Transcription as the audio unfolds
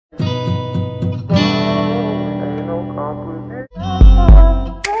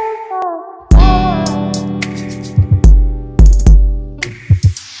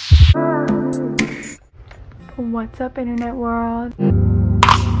What's up, internet world?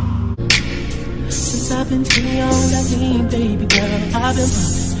 Since I've been too young, I mean, baby girl, I've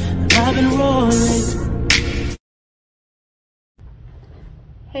been rolling.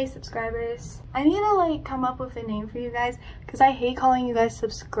 Hey subscribers, I need to like come up with a name for you guys because I hate calling you guys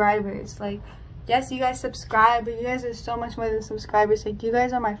subscribers. Like, yes, you guys subscribe, but you guys are so much more than subscribers. Like, you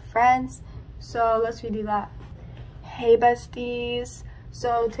guys are my friends, so let's redo that. Hey besties.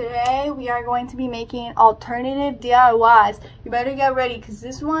 So today we are going to be making alternative DIYs. You better get ready because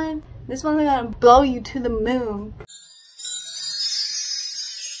this one's gonna blow you to the moon.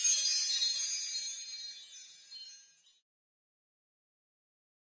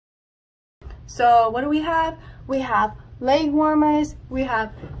 So what do we have? We have leg warmers, we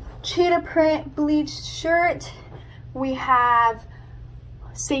have cheetah print bleached shirt, we have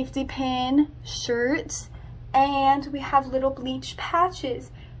safety pin shirts, and we have little bleach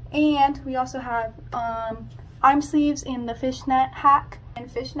patches, and we also have arm sleeves in the fishnet hack and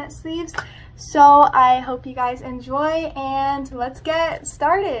fishnet sleeves. So I hope you guys enjoy, and let's get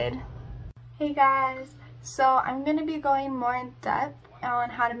started. Hey guys, so I'm gonna be going more in depth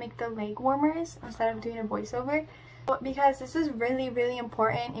on how to make the leg warmers instead of doing a voiceover, because this is really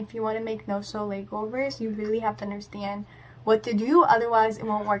important. If you want to make no-sew leg warmers, you really have to understand what to do, otherwise it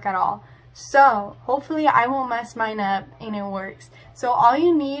won't work at all. So hopefully I won't mess mine up and it works. So all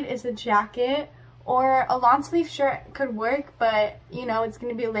you need is a jacket, or a long sleeve shirt could work, but you know it's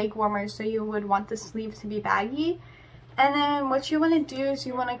going to be a leg warmer, so you would want the sleeve to be baggy. And then what you want to do is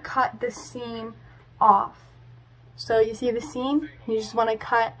you want to cut the seam off. So you see the seam, you just want to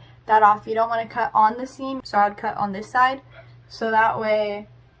cut that off. You don't want to cut on the seam, so I'd cut on this side, so that way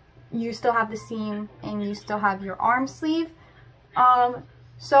you still have the seam and you still have your arm sleeve.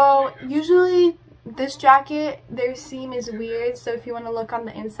 So usually this jacket, their seam is weird, so if you want to look on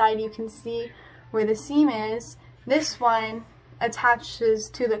the inside you can see where the seam is. This one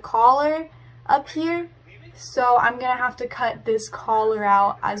attaches to the collar up here, so I'm gonna have to cut this collar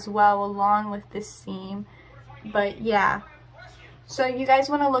out as well along with this seam. But yeah, so you guys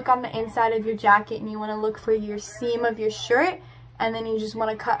want to look on the inside of your jacket and you want to look for your seam of your shirt, and then you just want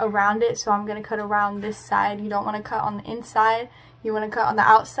to cut around it. So I'm going to cut around this side. You don't want to cut on the inside, you want to cut on the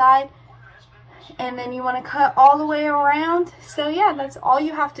outside, and then you want to cut all the way around. So yeah, that's all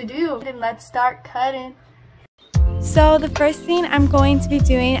you have to do, and let's start cutting. So the first thing I'm going to be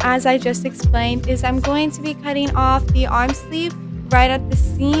doing, as I just explained, is I'm going to be cutting off the arm sleeve right at the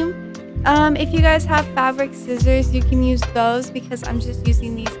seam. If you guys have fabric scissors, you can use those, because I'm just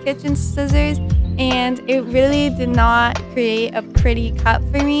using these kitchen scissors, and it really did not create a pretty cut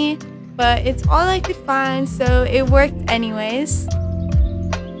for me, but it's all I could find, so it worked anyways.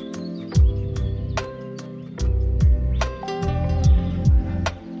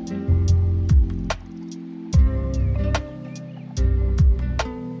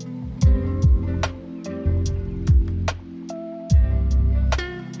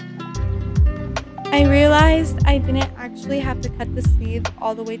 I realized I didn't actually have to cut the sleeve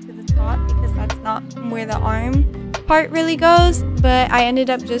all the way to the top, because that's not where the arm part really goes, but I ended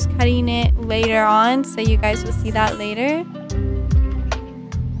up just cutting it later on, so you guys will see that later.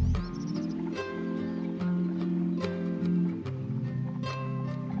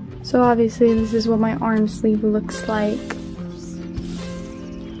 So obviously this is what my arm sleeve looks like.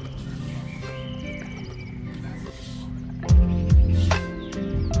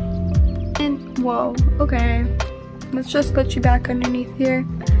 Whoa, okay. Let's just put you back underneath here.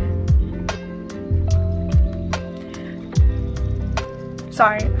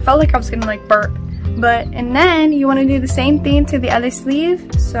 Sorry, I felt like I was gonna like burp. And then you want to do the same thing to the other sleeve.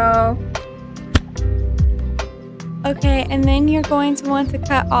 So, okay, and then you're going to want to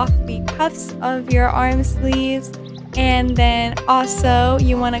cut off the cuffs of your arm sleeves. And then also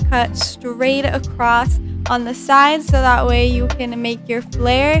you want to cut straight across on the side, so that way you can make your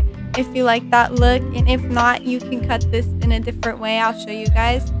flare if you like that look. And if not, you can cut this in a different way. I'll show you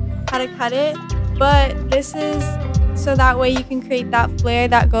guys how to cut it, but this is so that way you can create that flare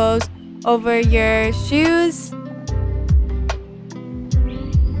that goes over your shoes.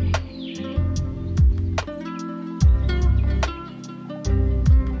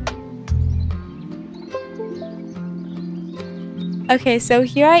 Okay, so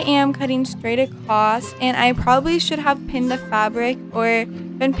here I am cutting straight across, and I probably should have pinned the fabric or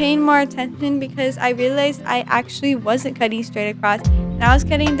been paying more attention, because I realized I actually wasn't cutting straight across and I was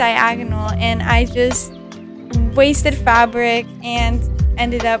cutting diagonal, and I just wasted fabric and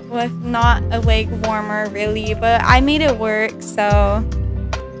ended up with not a leg warmer really, but I made it work. So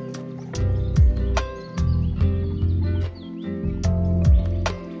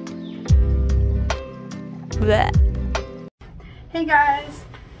Blech. Hey guys,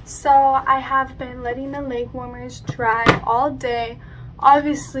 so I have been letting the leg warmers dry all day.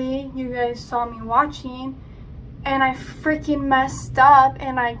 Obviously, you guys saw me watching, and I freaking messed up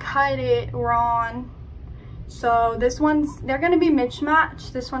and I cut it wrong. So they're gonna be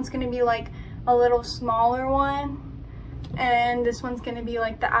mismatched. This one's gonna be like a little smaller one, and this one's gonna be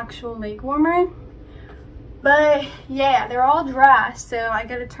like the actual leg warmer. But yeah, they're all dry, so I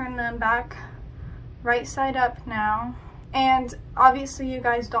gotta turn them back right side up now. And obviously you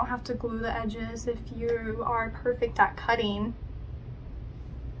guys don't have to glue the edges if you are perfect at cutting.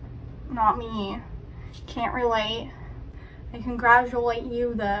 Not me. Can't relate. I congratulate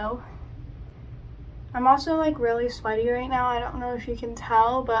you though. I'm also like really sweaty right now. I don't know if you can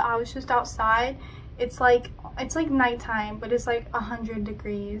tell, but I was just outside. It's like nighttime, but it's like 100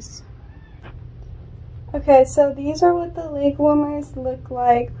 degrees. Okay, so these are what the leg warmers look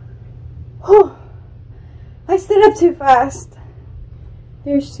like. Whew. I stood up too fast.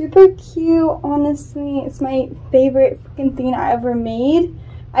 They're super cute, honestly. It's my favorite freaking thing I ever made.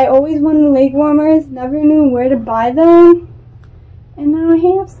 I always wanted leg warmers, never knew where to buy them, and now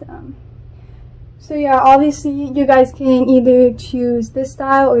I have some. So yeah, obviously you guys can either choose this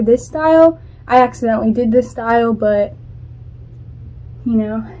style or this style. I accidentally did this style, but you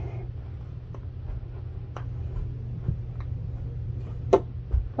know.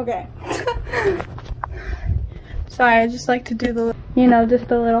 Okay. Sorry, I just like to do the, you know,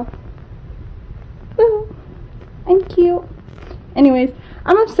 just a little. Ooh, I'm cute. Anyways,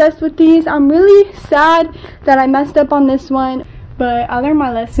 I'm obsessed with these. I'm really sad that I messed up on this one, but I learned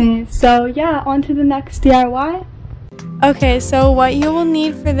my lesson. So yeah, on to the next DIY. Okay, so what you will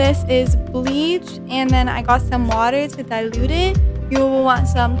need for this is bleach, and then I got some water to dilute it. You will want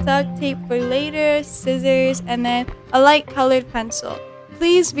some duct tape for later, scissors, and then a light colored pencil.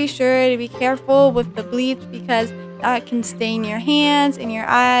 Please be sure to be careful with the bleach because that can stain your hands and your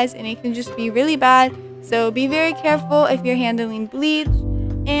eyes, and it can just be really bad. So be very careful if you're handling bleach.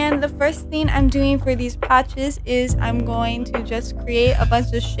 And the first thing I'm doing for these patches is I'm going to just create a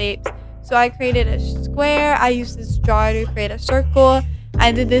bunch of shapes. So I created a square, I used this jar to create a circle,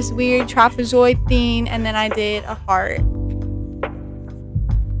 I did this weird trapezoid thing, and then I did a heart.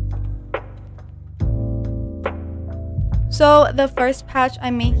 So the first patch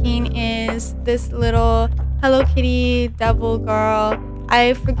I'm making is this little Hello Kitty devil girl.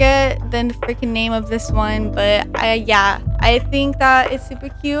 I forget the freaking name of this one, but I think that it's super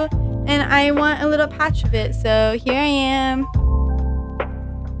cute and I want a little patch of it. So here I am.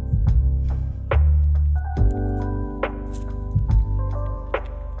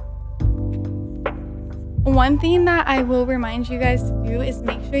 One thing that I will remind you guys to do is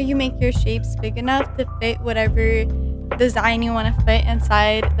make sure you make your shapes big enough to fit whatever design you want to fit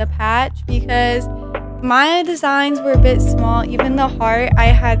inside the patch, because my designs were a bit small. Even the heart, I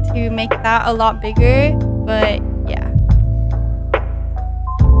had to make that a lot bigger, but yeah.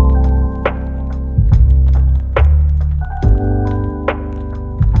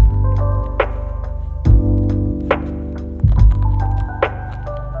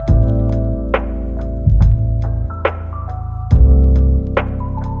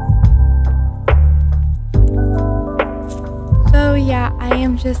 I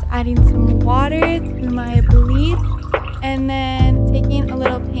am just adding some water to my bleach and then taking a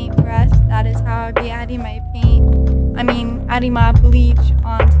little paintbrush. That is how I'll be adding my adding my bleach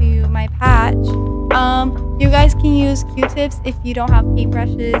onto my patch. You guys can use Q-tips if you don't have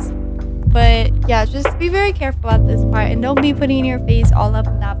paintbrushes, but yeah, just be very careful at this part and don't be putting your face all up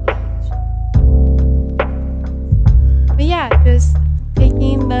in that bleach. But yeah, just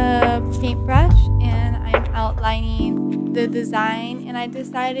taking the paintbrush and I'm outlining the design, and I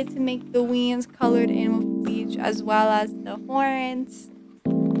decided to make the wings colored in with bleach as well as the horns.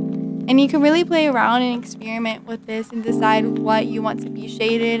 And you can really play around and experiment with this and decide what you want to be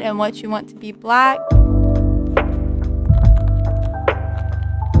shaded and what you want to be black.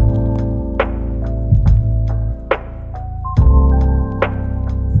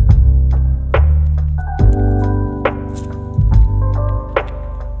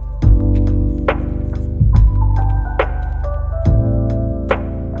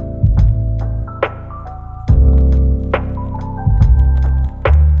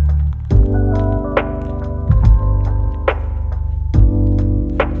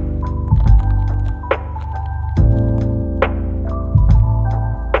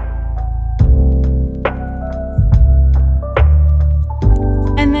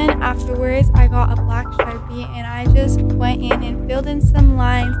 Afterwards, I got a black Sharpie and I just went in and filled in some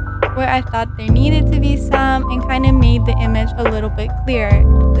lines where I thought there needed to be some and kind of made the image a little bit clearer.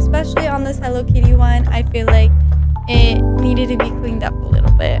 Especially on this Hello Kitty one, I feel like it needed to be cleaned up a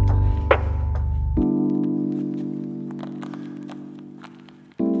little bit.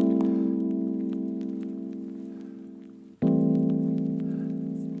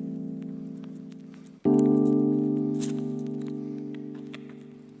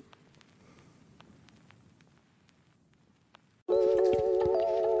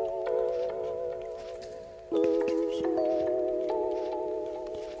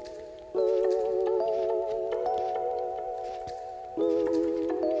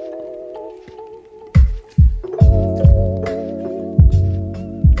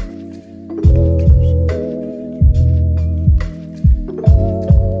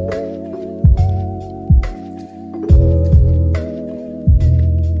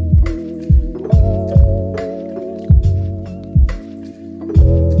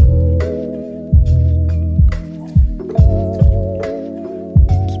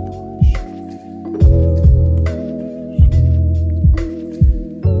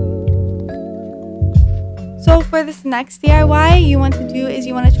 So for this next DIY, you want to do is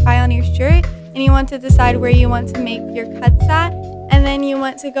you want to try on your shirt and you want to decide where you want to make your cuts at, and then you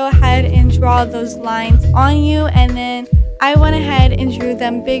want to go ahead and draw those lines on you. And then I went ahead and drew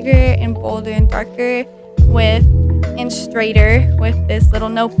them bigger and bolder and darker and straighter with this little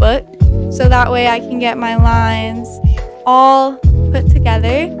notebook, so that way I can get my lines all put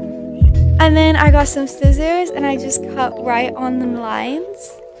together. And then I got some scissors and I just cut right on the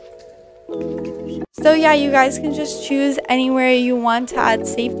lines. So yeah, you guys can just choose anywhere you want to add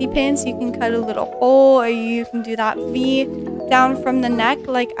safety pins. You can cut a little hole, or you can do that V down from the neck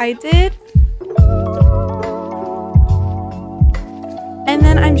like I did. And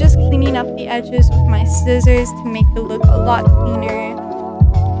then I'm just cleaning up the edges with my scissors to make it look a lot cleaner.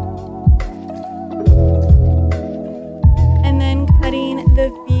 And then cutting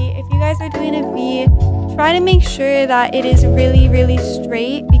the V. If you guys are doing a V, try to make sure that it is really, really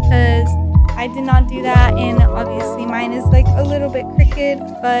straight, because I did not do that, and obviously mine is like a little bit crooked.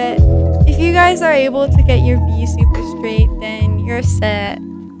 But if you guys are able to get your V super straight, then you're set.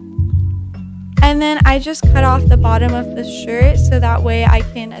 And then I just cut off the bottom of the shirt so that way I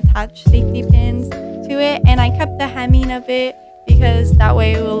can attach safety pins to it, and I kept the hemming of it because that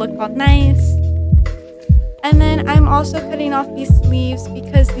way it will look all nice. And then I'm also cutting off these sleeves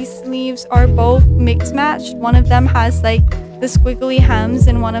because these sleeves are both mix matched. One of them has like the squiggly hems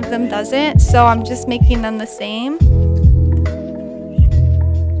and one of them doesn't, so I'm just making them the same.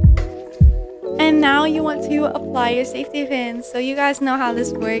 And now you want to apply your safety pins. So you guys know how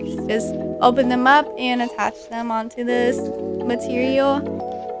this works. Just open them up and attach them onto this material.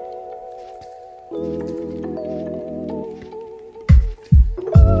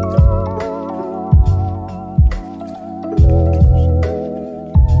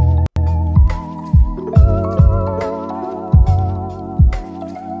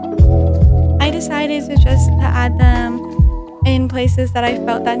 Decided to just add them in places that I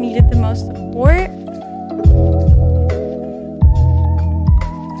felt that needed the most support.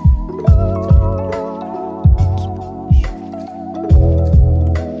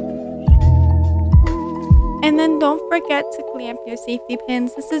 And then don't forget to clamp your safety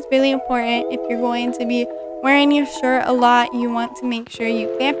pins. This is really important. If you're going to be wearing your shirt a lot, you want to make sure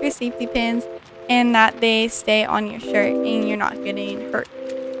you clamp your safety pins and that they stay on your shirt and you're not getting hurt.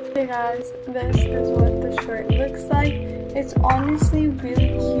 Hey guys, this is what the shirt looks like. It's honestly really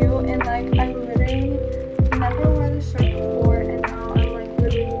cute, and like I literally never wore the shirt before, and now I'm like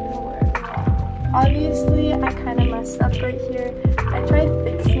literally gonna wear it a lot. Obviously I kind of messed up right here. I tried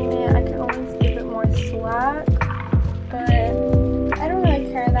fixing it. I could always give it more slack, but I don't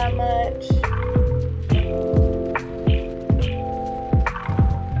really care that much.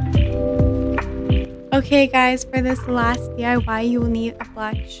 Okay guys, for this last DIY, you will need a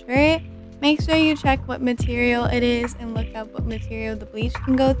black shirt. Make sure you check what material it is and look up what material the bleach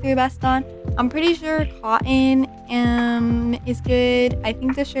can go through best on. I'm pretty sure cotton is good. I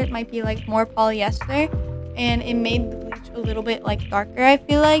think the shirt might be like more polyester, and it made the bleach a little bit like darker, I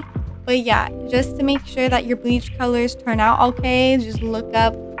feel like. But yeah, just to make sure that your bleach colors turn out okay, just look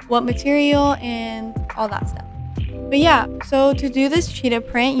up what material and all that stuff. But yeah, so to do this cheetah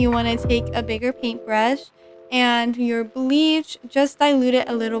print, you want to take a bigger paintbrush and your bleach, just dilute it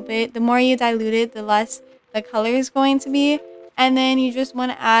a little bit. The more you dilute it, the less the color is going to be. And then you just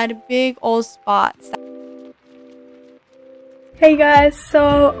want to add big old spots. Hey guys,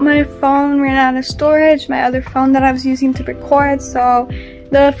 so my phone ran out of storage, my other phone that I was using to record, so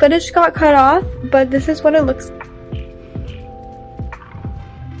the footage got cut off, but this is what it looks like.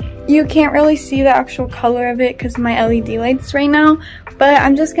 You can't really see the actual color of it because my LED lights right now, but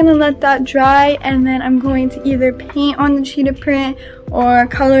I'm just gonna let that dry, and then I'm going to either paint on the cheetah print or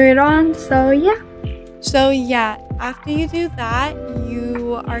color it on. So yeah, after you do that,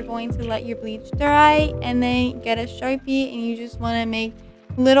 you are going to let your bleach dry, and then get a Sharpie, and you just want to make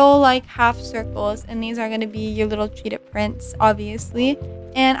little like half circles, and these are going to be your little cheetah prints, obviously.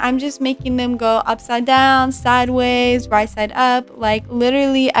 And I'm just making them go upside down, sideways, right side up, like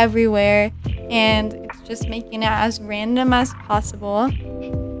literally everywhere, and it's just making it as random as possible.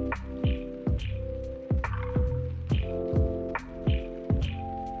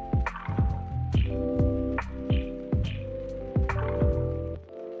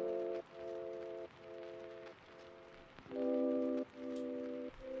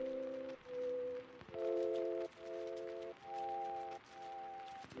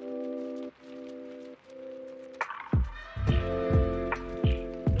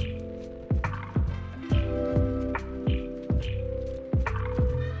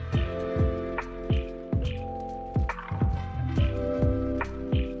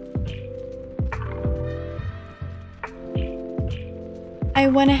 I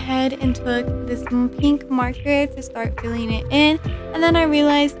went ahead and took this pink marker to start filling it in, and then I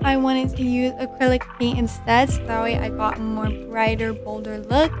realized I wanted to use acrylic paint instead, so that way I got a more brighter, bolder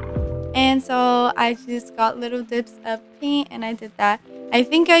look. And so I just got little dips of paint and I did that. I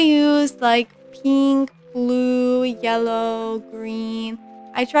think I used like pink, blue, yellow, green.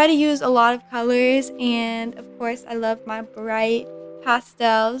 I try to use a lot of colors, and of course I love my bright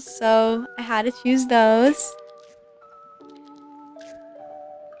pastels, so I had to choose those.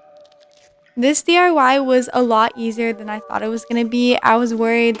 This DIY was a lot easier than I thought it was going to be. I was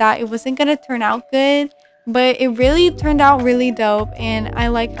worried that it wasn't going to turn out good, but it really turned out really dope, and I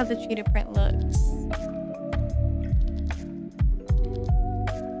like how the cheetah print looks.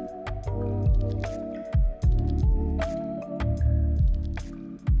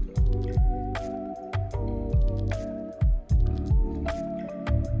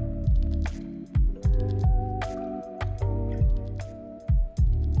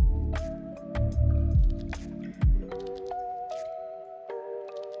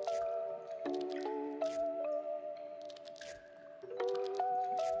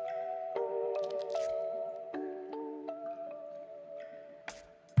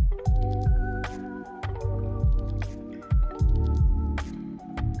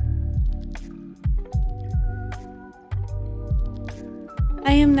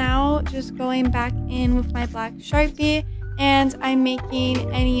 I am now just going back in with my black Sharpie, and I'm making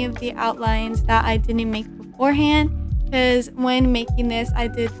any of the outlines that I didn't make beforehand, because when making this I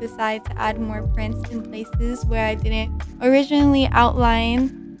did decide to add more prints in places where I didn't originally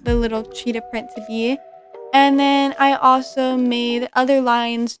outline the little cheetah print to be. And then I also made other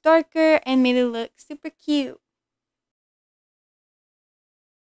lines darker and made it look super cute.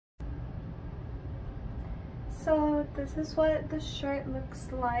 So this is what the shirt looks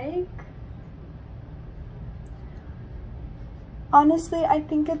like. Honestly, I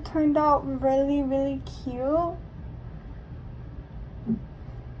think it turned out really, really cute.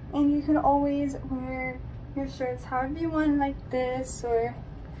 And you can always wear your shirts however you want, like this, or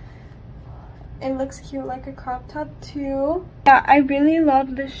it looks cute like a crop top too. Yeah, I really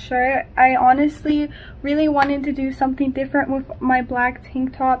love this shirt. I honestly really wanted to do something different with my black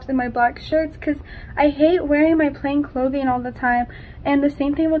tank tops and my black shirts, because I hate wearing my plain clothing all the time. And the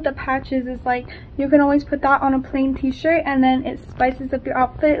same thing with the patches is like, you can always put that on a plain t-shirt and then it spices up your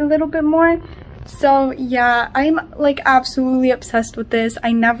outfit a little bit more. So yeah, I'm like absolutely obsessed with this.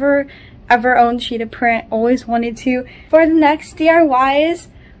 I never ever owned cheetah print, always wanted to. For the next DIYs,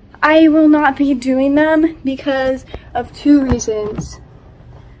 I will not be doing them because of two reasons.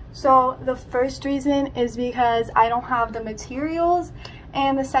 So the first reason is because I don't have the materials,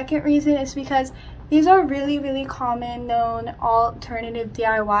 and the second reason is because these are really, really common known alternative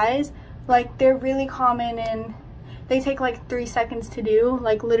DIYs. Like, they're really common and they take like 3 seconds to do.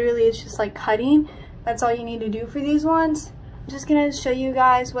 Like, literally it's just like cutting. That's all you need to do for these ones. I'm just gonna show you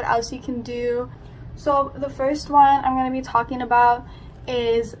guys what else you can do. So the first one I'm gonna be talking about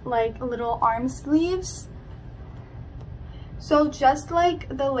is like little arm sleeves. So just like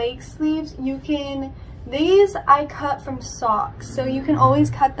the leg sleeves, you can, these I cut from socks, so you can always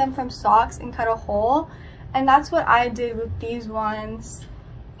cut them from socks and cut a hole, and that's what I did with these ones.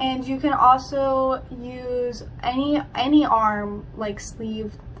 And you can also use any arm like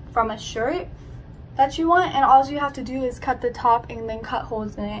sleeve from a shirt that you want, and all you have to do is cut the top and then cut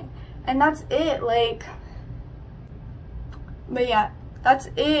holes in it, and that's it. Like, but yeah, that's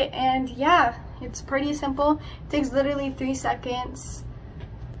it. And yeah, it's pretty simple. It takes literally 3 seconds.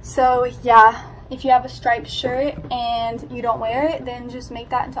 So yeah, if you have a striped shirt and you don't wear it, then just make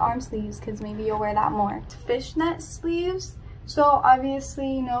that into arm sleeves, because maybe you'll wear that more. Fishnet sleeves. So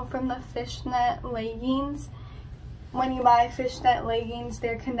obviously, you know, from the fishnet leggings, when you buy fishnet leggings,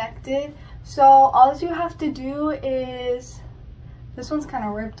 they're connected. So all you have to do is, this one's kind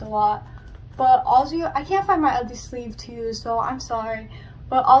of ripped a lot, but I can't find my other sleeve too, so I'm sorry.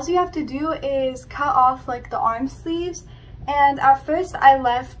 But all you have to do is cut off like the arm sleeves. And at first I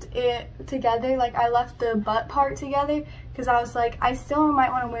left it together, like I left the butt part together, because I was like, I still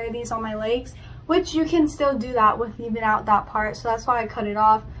might want to wear these on my legs, which you can still do that with even out that part, so that's why I cut it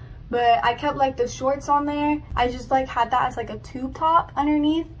off. But I kept like the shorts on there. I just like had that as like a tube top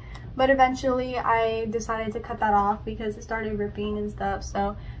underneath, but eventually I decided to cut that off because it started ripping and stuff.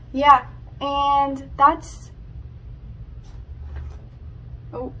 So yeah, and that's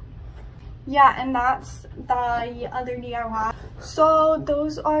the other DIY. So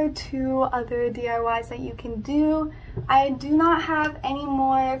those are 2 other DIYs that you can do. I do not have any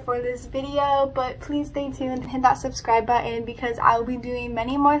more for this video, but please stay tuned and hit that subscribe button, because I will be doing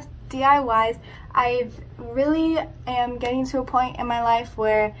many more DIYs. I really am getting to a point in my life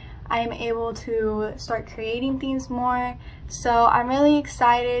where I am able to start creating things more. So I'm really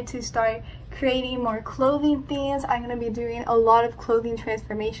excited to start creating more clothing things. I'm going to be doing a lot of clothing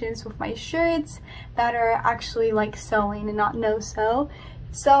transformations with my shirts that are actually like sewing and not no-sew.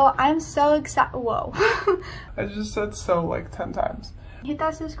 So I'm so excited. Whoa. I just said so like 10 times. Hit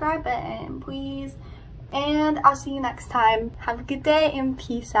that subscribe button, please. And I'll see you next time. Have a good day and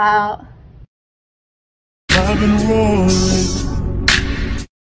peace out. I've been rolling.